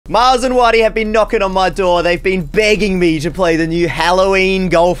Mars and WaDi have been knocking on my door. They've been begging me to play the new Halloween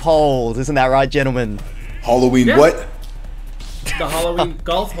golf holes. Isn't that right, gentlemen? Halloween what? The Halloween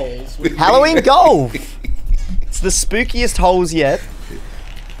golf holes. Halloween golf! It's the spookiest holes yet.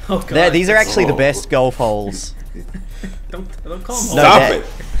 Oh, God. These are actually the best golf holes. Don't call them holes. Stop it.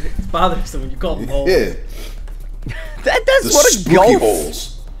 It's bothersome when you call them holes. Yeah. That's what a spooky golf...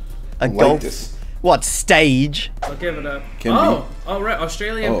 holes. A like golf... this. What, stage? I'll give it up. Can oh, right,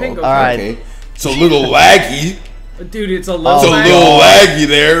 Australian pink. Okay. All right. Okay. It's a little laggy. Dude, it's a little It's a laggy. little laggy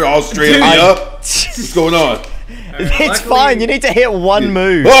there, Australia. What's going on? It's fine. You need to hit one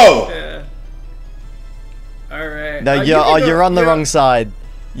move. Whoa! Yeah. All right. No, you're on the wrong side.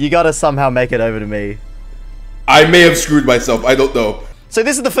 You gotta somehow make it over to me. I may have screwed myself. I don't know. So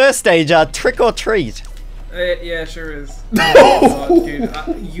this is the first stage. Trick or treat. Yeah, sure is. Oh, dude,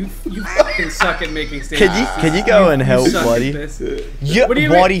 you fucking suck at making stages. Can you go and help, suck at WaDi? this. What do you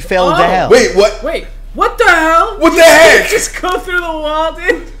WaDi mean? fell Oh. down. Wait, what? Wait, what the hell? What the heck? Just go through the wall,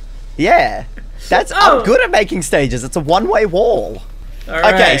 dude. Yeah. I'm good at making stages. It's a one-way wall. All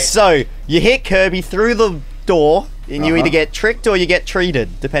right. Okay, so you hit Kirby through the door, and you either get tricked or you get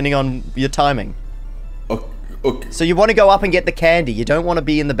treated, depending on your timing. Okay. So you want to go up and get the candy. You don't want to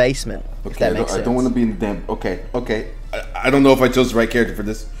be in the basement. If that makes sense. I don't want to be in the damn. Okay. I don't know if I chose the right character for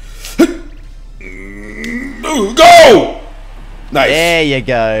this. Go! Nice. There you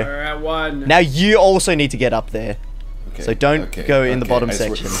go. All right, one. Now you also need to get up there. Okay, So don't go in the bottom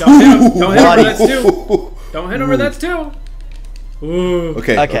section. Don't hit him. Don't hit him where that's two. Don't hit him where that's two. Ooh.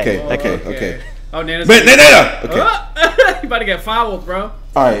 Okay. Oh, Nana's. Nana! Okay. You about to get fouled, bro.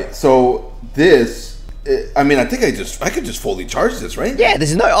 Alright, so this. I mean, I think I could just fully charge this, right? Yeah,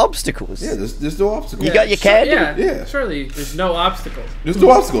 there's no obstacles. Yeah, there's no obstacle. You got your candy? Yeah. Surely there's no obstacles. There's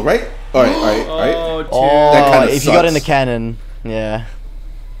no obstacle, right? Alright. Oh, dude. Oh, That kinda if you got in the sucks. cannon, yeah.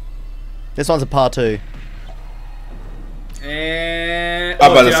 This one's a part 2. And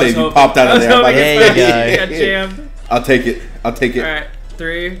I'm about to say, you popped out of there. There you go. Got jammed. I'll take it. All right,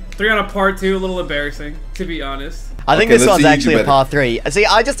 three on a part 2. A little embarrassing, to be honest. I think Okay, this let's one's see, you actually a better. par 3. See,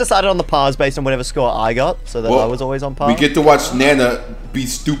 I just decided on the pars based on whatever score I got, so that Well, I was always on par. We get to watch Nana be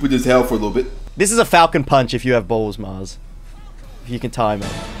stupid as hell for a little bit. This is a falcon punch if you have balls, Mars. If you can time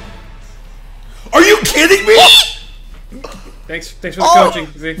it. Are you kidding me? Thanks for the coaching.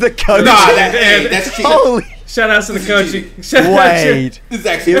 Z. The coaching. Nah, that's cheating. Holy Shout outs to the coaching. wait. This is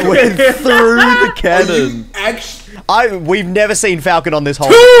actually It went through the You cannon. actually. We've never seen Falcon on this hole.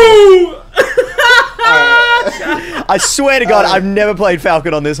 Ooh! I swear to God, I've never played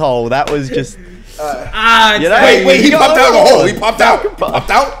Falcon on this hole. That was just... It's You know, Wait, he you popped go- out of the hole. He popped out. He popped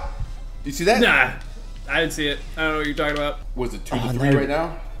out. You see that? Nah, I didn't see it. I don't know what you're talking about. Was it 2 to 3 right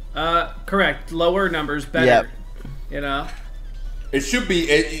now? Correct. Lower numbers, better. Yep. You know? It should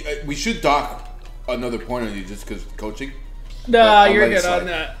be. We should dock another point on you just because coaching. No, I'll you're let it good on slide.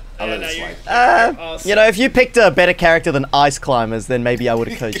 that. I'll let No, it you're- slide. awesome. You know, if you picked a better character than Ice Climbers, then maybe I would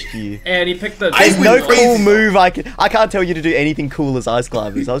have coached you. And he picked the. Ice There's no Crazy. cool move I can't tell you to do anything cool as Ice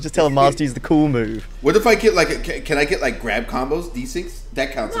Climbers. I was just telling Mars to use the cool move. What if I get like? Can I get like grab combos? D6?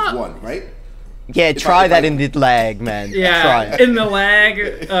 That counts as 1, right? Yeah, try that in the lag, man. Try Yeah, it. in the lag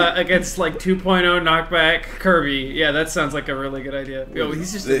against like 2.0 knockback Kirby. Yeah, that sounds like a really good idea. Yo,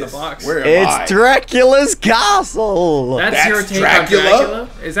 he's just in the box. Where am I? It's Dracula's castle. That's your take Dracula? on Dracula?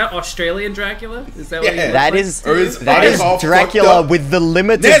 Is that Australian Dracula? Is that what he Yeah. looks That like? is Or is that eyes is all fucked Dracula up? with the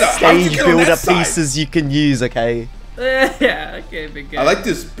limited Nana, how'd you stage get on that build-up side? pieces you can use. Okay. Yeah, okay, big guy. I like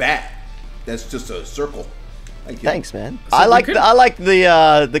this bat. That's just a circle. Thank you. Thanks, man. So I we like could-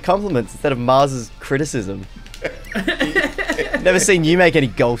 the compliments instead of Mars's criticism. Never seen you make any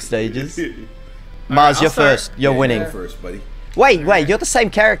golf stages. Mars, I'll you're start. first. You're winning. Go first, buddy. Wait, you're the same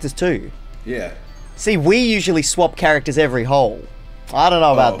characters too. Yeah. See, we usually swap characters every hole. I don't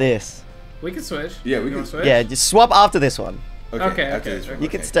know about Oh. this. We can switch. Yeah, we You can wanna switch. Yeah, just swap after this one. Okay, after okay, this one, okay. You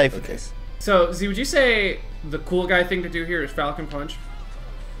can okay, stay for okay. this. So, Z, would you say the cool guy thing to do here is Falcon Punch?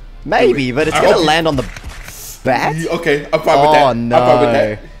 Maybe, but it's I gonna hope you- land on the bat. Okay, I'm fine with that. Oh, no. I'm fine with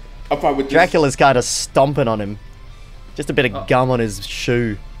that. I'm fine with this. Dracula's kind of stomping on him. Just a bit of Oh. gum on his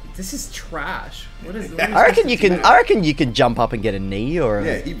shoe. This is trash. What is? I reckon you can. I reckon you can jump up and get a knee or a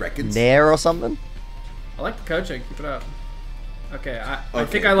Yeah, he reckons. nair or something. I like the coaching. Keep it up. Okay, I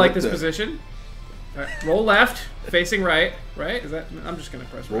Okay, think I like what this the- position. All right, roll left, facing right. Right? Is that? I'm just gonna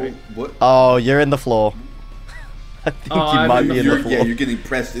press Roll, right. what? Oh, you're in the floor. I think Oh, you I'm might in the be in You're, the floor. yeah, you're getting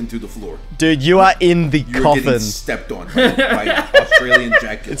pressed into the floor. Dude, you are in the You're coffin. getting stepped on by Australian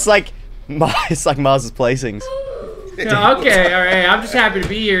Dracula. It's like Mars's placings. Yeah, okay, all right. I'm just happy to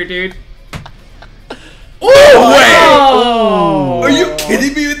be here, dude. Oh, Oh! Are you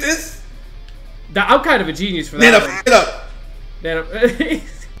kidding me with this? I'm kind of a genius for Nana, that. f it up. Nana,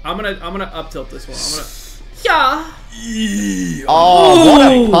 I'm gonna up tilt this one. I'm gonna. Yeah. Oh, what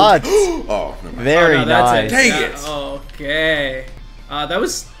a putt! Oh, never mind. Very Oh, no, that's nice. Dang it. Okay. That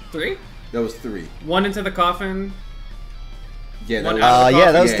was 3. That was 3. 1 into the coffin. Yeah, that One was, out of the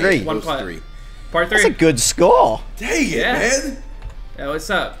yeah, that was coffin. 3. that One was putt. 3. Part 3. That's a good score. Dang it, Yeah. man. Yeah, what's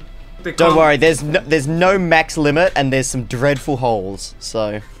up? Don't worry, there's no max limit, and there's some dreadful holes,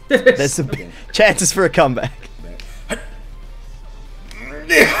 so there's some chances for a comeback.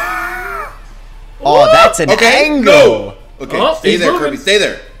 Oh, that's an angle. Go. Okay, Oh, stay he's there, moving. Kirby. Stay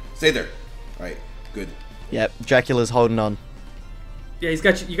there. Stay there. All right, good. Yep, Dracula's holding on. Yeah, he's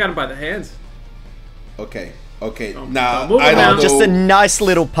got you. You got him by the hands. Okay, okay. Don't Now move I him don't now. Just know. a nice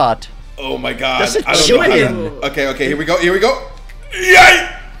little putt. Oh my god. Just a I don't chip know how in. to- Okay, okay. Here we go. Here we go. Yay!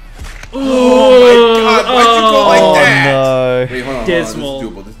 Oh my god! Why'd you go like Oh that? no. Wait, hold on. Dismal.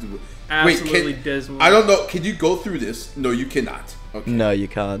 Hold on. This is doable. This is doable. Absolutely Wait, dismal. I don't know. Can you go through this? No, you cannot. Okay. No, you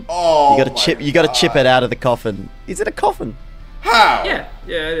can't. Oh, You gotta chip. my You gotta chip God. it out of the coffin. Is it a coffin? How? Yeah,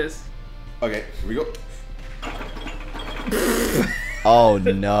 it is. Okay, here we go. Oh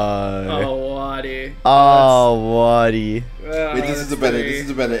no. Oh, WaDi. Oh, WaDi. Wait, this is a better. This is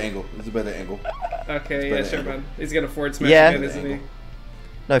a better angle. This is a better angle. Okay, yeah, better sure, angle. man. He's gonna forward smash Yeah. again, isn't he?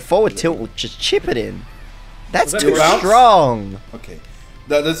 No, forward tilt will just chip it in. That's Was that too bounce? strong. Okay,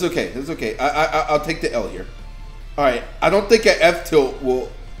 that's okay. That's okay. I'll take the L here. All right. I don't think an F tilt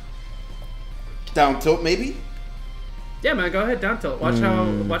will down tilt. Maybe. Yeah, man, go ahead, down tilt. Watch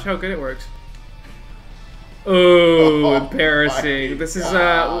how good it works. Oh, embarrassing. This is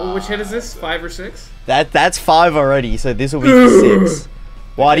which hit is this? 5 or 6? That's 5 already, so this will be for 6. Do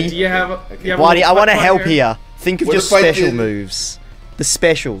WaDi, you have? Okay. You have a WaDi, little I want to putt help here. Think of What your if I special did- moves. The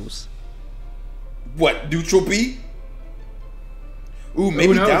specials. What? Neutral B? Ooh,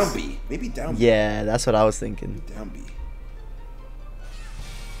 maybe knows? down B. Maybe down B. Yeah, that's what I was thinking. Down B.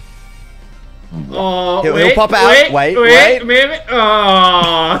 Oh, He'll wait, pop out. Wait, maybe.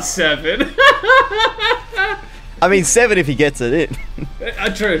 Oh, 7. I mean, 7 if he gets it in.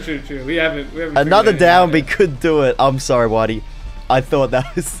 True. We haven't Another figured down it B out could do it. I'm sorry, WaDi. I thought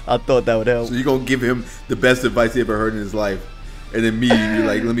that would help. So you're gonna give him the best advice he ever heard in his life, and then me, you're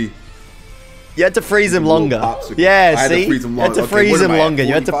like, let me. You had to freeze him Little longer. popsicle. Yeah, I had to see? freeze him You had to longer. Okay, freeze what him am I at, longer.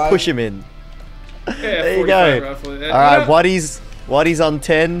 You had to 45? push him in. yet. Yeah, There you 45 go. roughly. All right, WaDi's on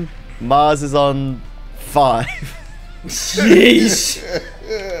 10. Mars is on 5. Yeesh.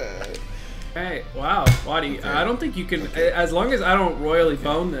 Hey, wow, WaDi. I don't think you can. As long as I don't royally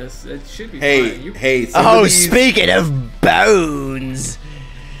bone this, it should be fine. Hey. Some of Oh, these- speaking of bones,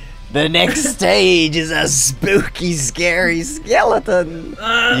 the next stage is a spooky, scary skeleton. You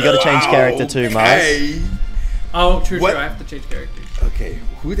gotta change character too, Mars. Okay. Oh, true. What? I have to change character. Okay.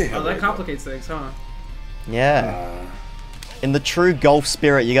 Who the hell? Oh, that complicates things, huh? Yeah. In the true golf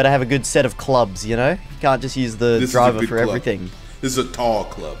spirit, you gotta have a good set of clubs, you know? You can't just use the This is a driver good for club. everything. This is a tall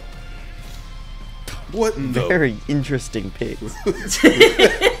club. What in the? Very interesting pick.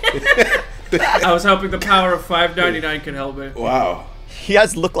 I was hoping the power of 5.99 could help me. Wow. You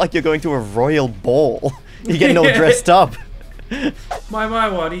guys look like you're going to a royal ball. You're getting all dressed up. My,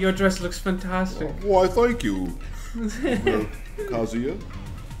 WaDi, your dress looks fantastic. Why, thank you, Kazuya.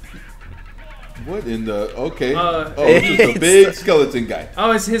 What in the? Okay. It's just a It's- big skeleton guy.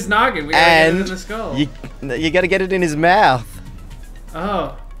 Oh, it's his noggin. We gotta get it in And the skull. you gotta get it in his mouth.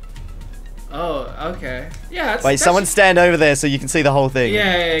 Oh, okay. Yeah. Wait, someone stand over there so you can see the whole thing.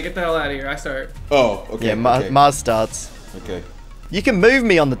 Yeah, get the hell out of here. I start. Oh, okay. Yeah, okay. Mars starts. Okay. You can move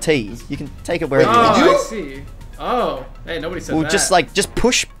me on the tee. You can take it wherever you Oh, want. you? I see. Oh, hey, nobody said Well, that. just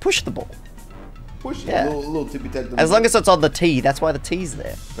push the ball. Push it. Yeah. Little tippy tap. As long as it's on the tee, that's why the tee's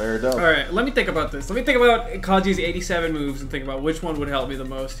there. Fair enough. All right, let me think about this. Let me think about Kaji's 87 moves and think about which one would help me the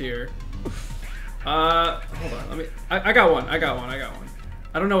most here. Hold on. Let me. I got one. I got one.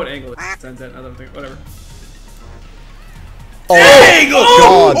 I don't know what angle it sends at. Another thing. Whatever.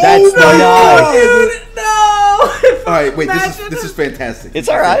 Oh, God, that's nice. No. All right, wait. This is fantastic. It's This is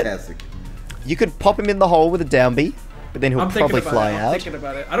all right. Fantastic. You could pop him in the hole with a down B, but then he'll I'm thinking probably about fly it. I'm out. thinking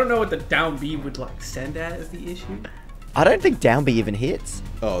about it. I don't know what the down B would like send at is the issue. I don't think down B even hits.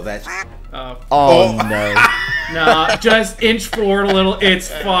 Oh, that's. Oh. Oh, no. Nah, just inch forward a little. It's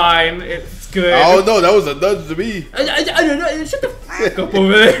fine. It's good. Oh no, that was a nudge to me. I don't know. Shut the fuck up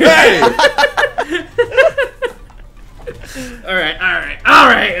over there. Hey. All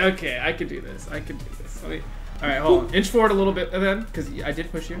right. Okay, I can do this. Let me. All right, hold on. Inch forward a little bit then, because I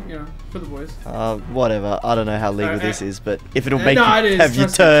did push you. You know, for the boys. Whatever. I don't know how legal Alright, this is, but if it'll make no, you it is. have your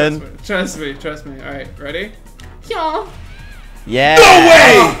turn. Trust me. All right, ready? Yeah. Yeah.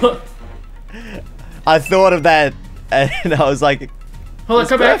 No way! I thought of that, and I was like, Hold on, it's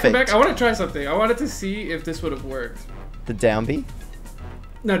come back. perfect. I want to try something. I wanted to see if this would have worked. the down B.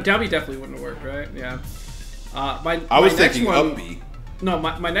 No, down B definitely wouldn't have worked, right? Yeah. I was thinking up B. No,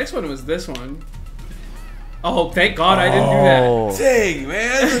 my next one was this one. Oh, thank God I didn't do that. Oh. Dang,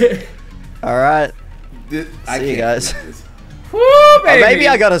 man. All right. I See you guys. do this. Woo, Oh, baby. maybe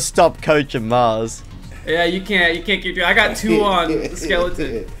I gotta stop coaching Mars. Yeah, you can't keep doing. I got 2 on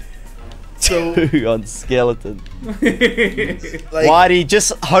skeleton. So, Two on skeleton. like, WaDi,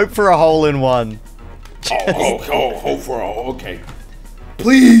 just hope for a hole in one. oh, for all. Okay.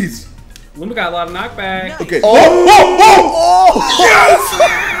 Please. Luma got a lot of knockback. Okay. Oh!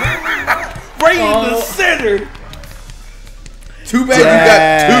 Yes! Right in the center. Too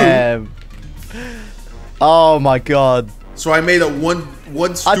bad Damn. Oh my God. you got 2. So I made a one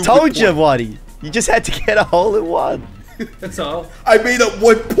I stupid told you, point. WaDi. You just had to get a hole in one. That's all. I made up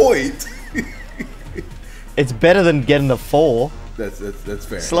 1 point. It's better than getting a 4. That's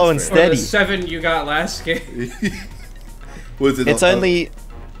fair. Slow and that's Or fair. the steady. 7 you got last game. Was it? It's only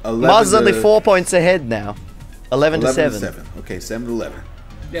 11 Mars is only to- 4 points ahead now. 11 to 11 7. Okay, 7 to 11.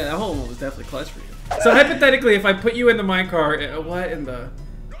 Yeah, that whole one was definitely clutch for you. So hypothetically, if I put you in the minecart, what in the?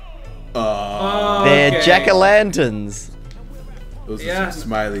 They're Okay. jack-o'-lanterns. Those Yeah. are some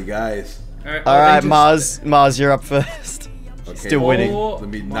smiley guys. Alright, All right, Mars, you're up first. Okay. Still winning. Oh, Let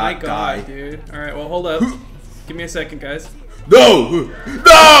me my not God, die. dude. All right, well, hold up. Give me a second, guys. No!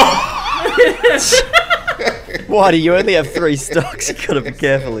 WaDi, you only have 3 stocks. You gotta be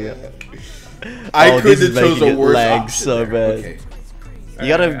careful here. I Oh, couldn't this is have chose making a it worse lag option so there. bad. Okay.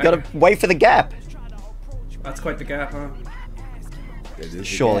 You gotta wait for the gap. That's quite the gap, huh? That is the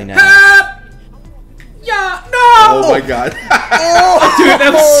Surely gap. now. Yeah, no! Oh my God. Dude,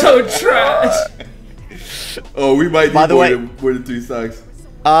 that was so trash. Oh, we might By need the way- more than 2 stocks.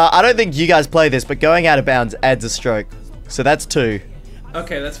 I don't think you guys play this, but going out of bounds adds a stroke. So that's 2.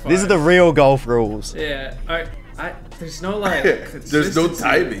 Okay, that's fine. These are the real golf rules. Yeah, alright. There's no, like, There's no consistency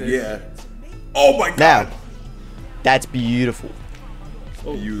timing, with this. yeah. Oh my God. Now, that's beautiful.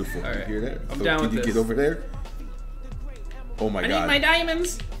 Oh, Beautiful. alright. You hear that? I'm So down can with you this. get over there? Oh my I God. need my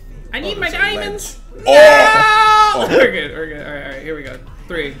diamonds. I need my there's a ledge. diamonds. Oh! We're good. Alright, here we go.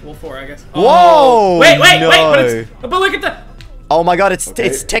 3, well 4, I guess. Whoa! Oh, wait, but no. but look at the. Oh my God, it's Okay.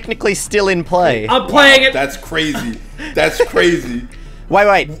 technically still in play. I'm playing it. That's crazy. That's crazy.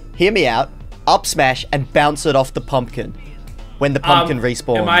 Wait, hear me out. Up smash and bounce it off the pumpkin when the pumpkin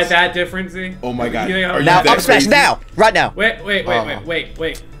respawns. Am I that different, Z? Oh my God. You think I'm- Are you Now that up smash crazy? now, right now. Wait.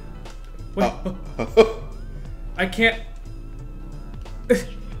 Wait. Oh. I can't.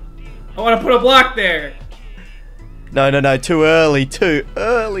 I want to put a block there. No, too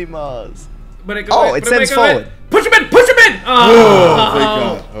early, Mars. But it Oh, it sends forward. Push him in! Oh, Oh, thank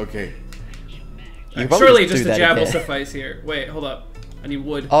God. Okay. You probably surely just just do a that jab will again. suffice here. Wait, hold up. I need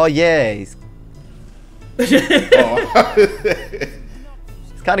wood. Oh yeah, he's Oh.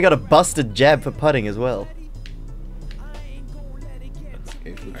 kind of got a busted jab for putting as well.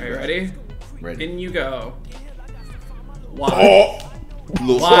 Okay, Are you ready? Ready. In you go. Why? Oh!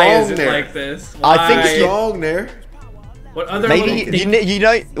 Little Why strong is it there. like this? I think Why? Strong there. What other Maybe little you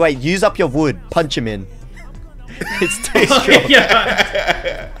know. Wait, use up your wood. Punch him in. It's too strong.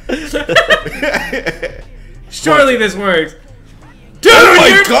 Yeah. Surely this works. Dude, Oh my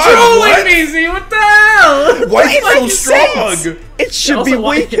you're God, trolling what? me, Z. What the hell? Why is it so Makes strong? sense. It should Also, be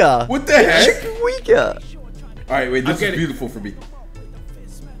why- weaker. What the It heck? should be weaker. Alright, wait, this getting- is beautiful for me.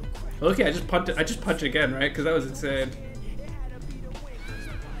 Okay, I just punched it again, right? Because that was insane.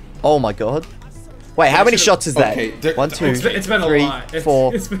 Oh my God. Wait, how many should've- shots is that? Okay, there- 1, 2, It's been a 3, lot. It's-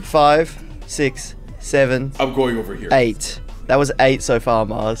 4, it's been- 5, 6, 7, I'm going over here. 8. That was 8 so far,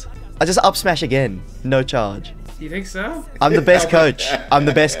 Mars. I just up smash again. No charge. You think so? I'm the best coach. I'm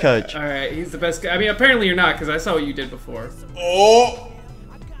the best coach. All right, he's the best guy. I mean, apparently you're not, because I saw what you did before. Oh!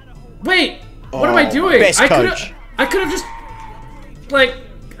 Wait, what am I doing? Best I coach. could have just, like,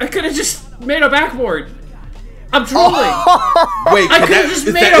 I could have just made a backboard. I'm trolling. Wait, I can could have that, just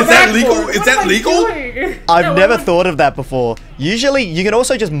is made that, a is that backboard. legal? What Is am that I legal? doing? I've Yeah, never what- thought of that before. Usually, you can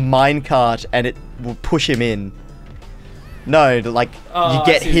also just minecart and it will push him in. No, like Oh, you I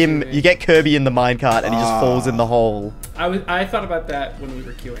get see what you him, mean. you get Kirby in the minecart and he just falls in the hole. I thought about that when we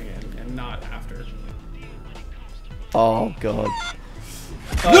were queuing in, and not after. Oh God.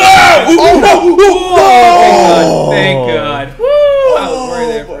 Oh, thank God. Woo! I was worried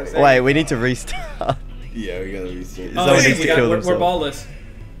there for a second. Wait, we need to restart. Yeah, we gotta restart. Oh, Someone wait, needs to kill we're themselves.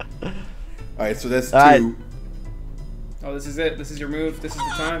 ballless. Alright, so that's All right. 2. Oh, this is it. This is your move. This is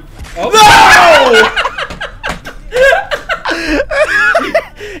the time. Oh! No!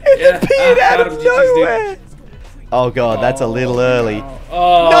 Yeah, again out got of him, GG's, dude. nowhere. Oh god, that's a little early. No.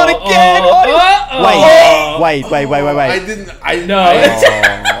 Oh, Not again! Wait, wait. I didn't. No.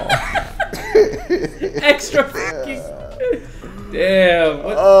 I, Extra fucking. Damn.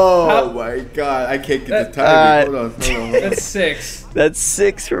 What? oh my god! I can't get the timing. Hold on. That's 6. That's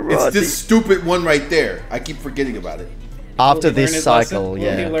 6 for It's Rodney. this stupid one right there. I keep forgetting about it. After Will he learn this his cycle, lesson? Will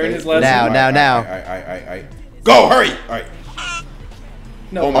he yeah. learn his lesson? Now. Alright. Go, hurry! Alright.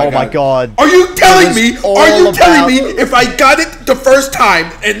 No. Oh Oh my god. Are you telling me? all Are you telling about- me if I got it the first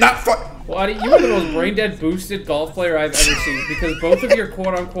time and not WaDi, you are the most brain dead boosted golf player I've ever seen because both of your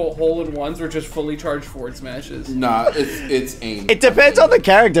quote unquote hole in ones were just fully charged forward smashes. Nah, it's aim. It depends on the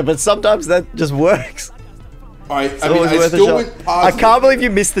character, but sometimes that just works. Alright, It's I mean, always I worth a still shot. went I positive. can't believe you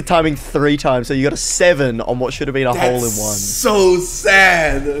missed the timing 3 times, so you got a 7 on what should have been a hole in That's one. so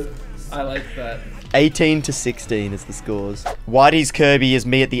sad. I like that. 18 to 16 is the scores. WaDi's Kirby is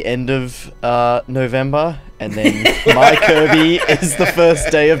me at the end of November, and then my Kirby is the first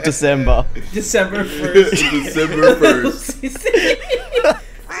day of December. December 1st. December 1st.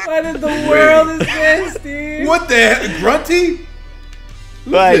 What in the world is this, dude? What the heck? Grunty?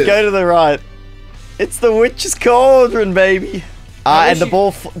 Who's Wait, this? go to the right. It's the witch's cauldron, baby. And the ball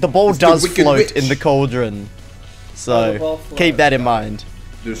It's the does wicked float witch. in the cauldron. Oh, the So ball keep floats. that in mind.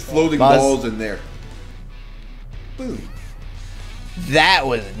 There's floating Buzz. balls in there. Boom. That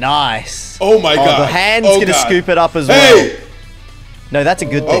was nice. Oh my god. The hand's Oh, gonna God. scoop it up as well. Hey! No, that's a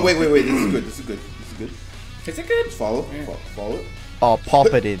good Oh, thing. wait. This is good. This is good. Is it good? Just follow. Follow it. Oh, pop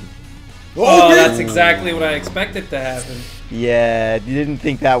it in. Oh, man. that's exactly what I expected to happen. Yeah, you didn't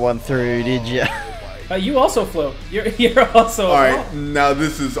think that one through, did you? You also float. You're also. Alright, now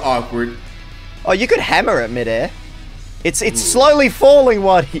this is awkward. Oh, you could hammer it midair. It's slowly falling,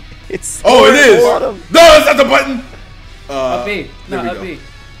 WaDi. It's Oh, it at the is! No, bottom. that's not the button! Up B. No, there we up go. B.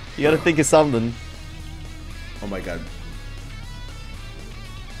 You gotta think of something. Oh my god.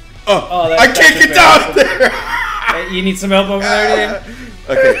 Oh, I can't get down embarrassing. there! Hey, you need some help over there,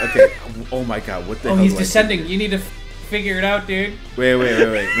 dude? Okay. Oh my god, what the Oh, hell he's do I do? descending. You need to figure it out, dude. Wait.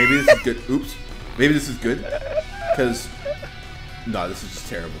 Maybe this is good. Oops. Maybe this is good. Because. No, this is just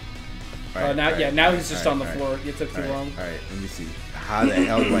terrible. Oh, now he's just on the floor. You took too long. Alright, let me see. How the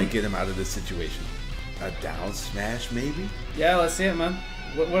hell do I get him out of this situation? A down smash, maybe? Yeah, let's see it, man.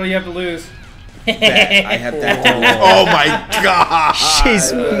 What do you have to lose? That. I have that. Oh my god!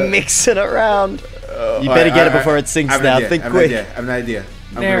 She's mixing around. You better Alright, get it before it sinks now. Think quick. I have an idea.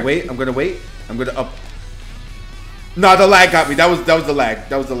 I'm There. gonna wait. I'm gonna up. No, the lag got me. That was the lag.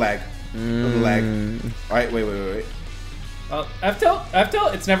 That was the lag. Alright, wait. F tilt.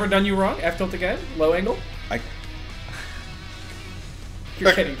 It's never done you wrong. F tilt again. Low angle.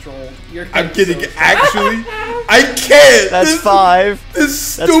 You're kidding, troll. I'm kidding. Actually, I can't. That's 5. This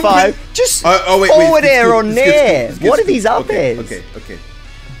stupid. That's 5. Just wait, forward it's air good, on it's good, there. it's good, What are it's good. these up Okay. airs? Okay.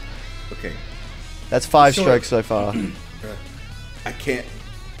 That's 5 Sure. strokes so far. I can't.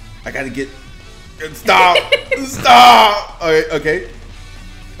 I gotta get. Stop! Stop! Okay.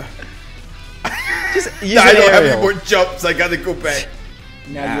 Just use I an don't have any aerial. more jumps. I gotta go back.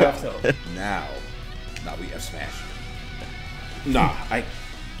 Now you F tilt. Now we have smash. Nah,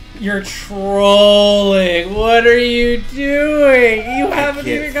 You're trolling. What are you doing? You haven't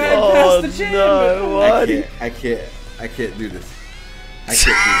can't even gotten past the chin. no, WaDi. I can't do this. I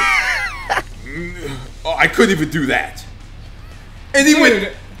can't do this. Oh, I couldn't even do that. And he went.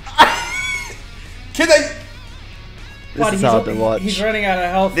 Dude, Can I? This is hard to watch. He's running out of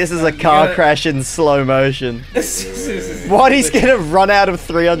health. This is now. a You car gotta- crash in slow motion. This is- WaDi's gonna run out of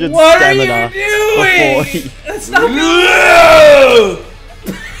 300 What are stamina. you doing? before he- That's not good. No!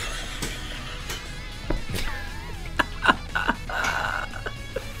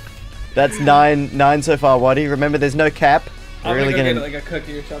 That's 9 so far, WaDi. Remember, there's no cap. I'm We're really gonna gonna. go get like a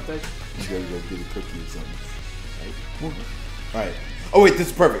cookie or something. You gotta go get a cookie or something. Alright. Oh wait, this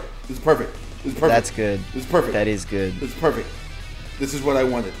is perfect. This is perfect. That's good. This is perfect. That is good. This is perfect. This is what I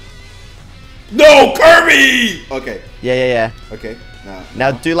wanted. No, Kirby! Okay. Yeah. Okay.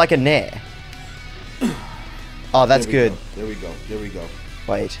 Now do like a nair. Oh, that's There we good. go. There we go.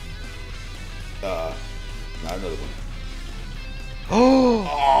 Wait. Not another one. Oh,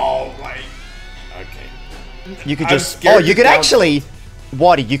 Oh my. Okay. you could I'm just. scared Oh, you to could down- actually.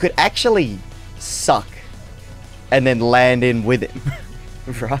 WaDi, you could actually suck, and then land in with him,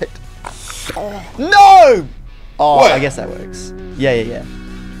 right? No. Oh, What? I guess that works. Yeah.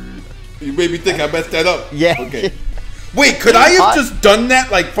 You made me think I messed that up. Yeah. Okay. Wait, could I have I- just done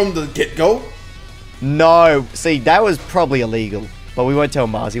that like from the get-go? No, see, that was probably illegal, but we won't tell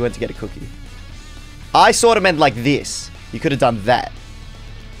Mars. He went to get a cookie. I sort of meant like this. You could have done that.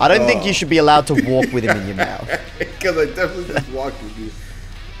 I don't think you should be allowed to walk with him in your mouth. Because I definitely just walked with you.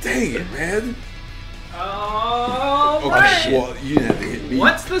 Dang it, man. Oh, Okay, right. well, you didn't have to hit me.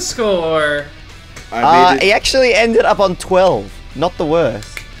 What's the score? I made He it. actually ended up on 12. Not the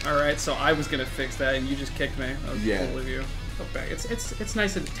worst. All right, so I was gonna fix that, and you just kicked me. That was Yeah. cool of you. Okay, it's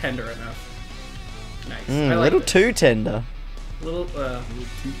nice and tender enough. Nice. I A like little it. too tender. Little,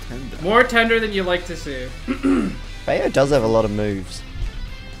 Too tender. more tender than you like to see. Bayo does have a lot of moves.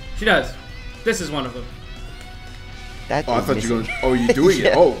 She does. This is one of them. That Oh, I is thought you were missing. going. Oh, you're doing Yeah.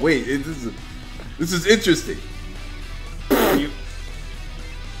 it. Oh, wait. This is interesting. You,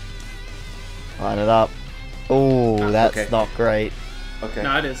 Line it up. Oh, that's okay. not great. Okay.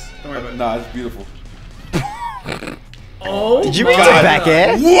 no, it is. Don't worry about it. Nah, it's beautiful. Oh, Did you my mean to God. back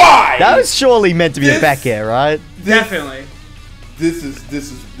air? Why? That was surely meant to be a This- back air, right? Definitely. This is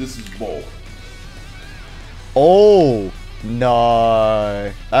bull. Oh,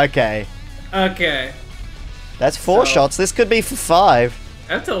 no. Okay. Okay. That's 4 So- shots. This could be for 5.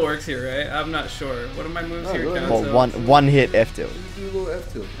 F-tilt works here, right? I'm not sure. What are my moves Oh, here? really? Down Well, tilt? one hit F tilt. Just do a little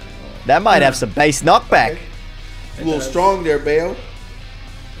F tilt. That might have some base knockback. Okay. It A little does. strong there, Bayo.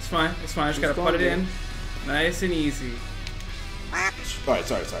 It's fine. It's fine. I just gotta It's put it strong, in. Nice and easy. Alright,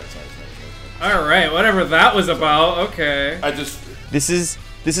 sorry. All right. Whatever that was about. Okay. I just This is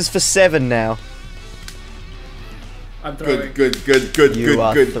for 7 now. I'm throwing. good. You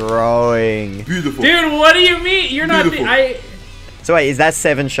are throwing. Beautiful. Dude, what do you mean? You're not. Beautiful. So wait, is that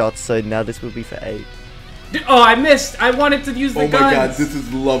 7 shots? So now this will be for 8. Oh, I missed. I wanted to use the Oh my guns. god, this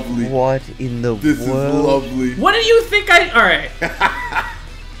is lovely. What in the This is world? lovely. What do you think I? All right.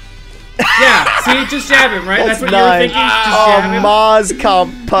 Yeah. See, just jab him, right? That's what you were 9. thinking. Just Oh, jab him. Mars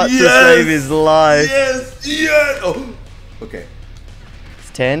can't putt to save his life. Yes. Oh. Okay. It's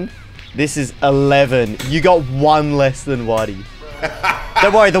 10. This is 11. You got 1 less than WaDi.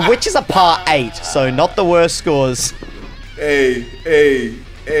 Don't worry, the witches are par 8, so not the worst scores. Hey.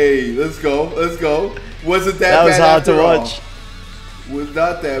 Let's go. Wasn't that That was bad hard to after all. watch. Was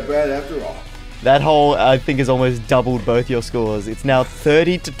not that bad after all. That hole, I think, has almost doubled both your scores. It's now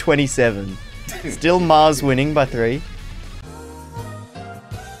 30 to 27. Still Mars winning by 3.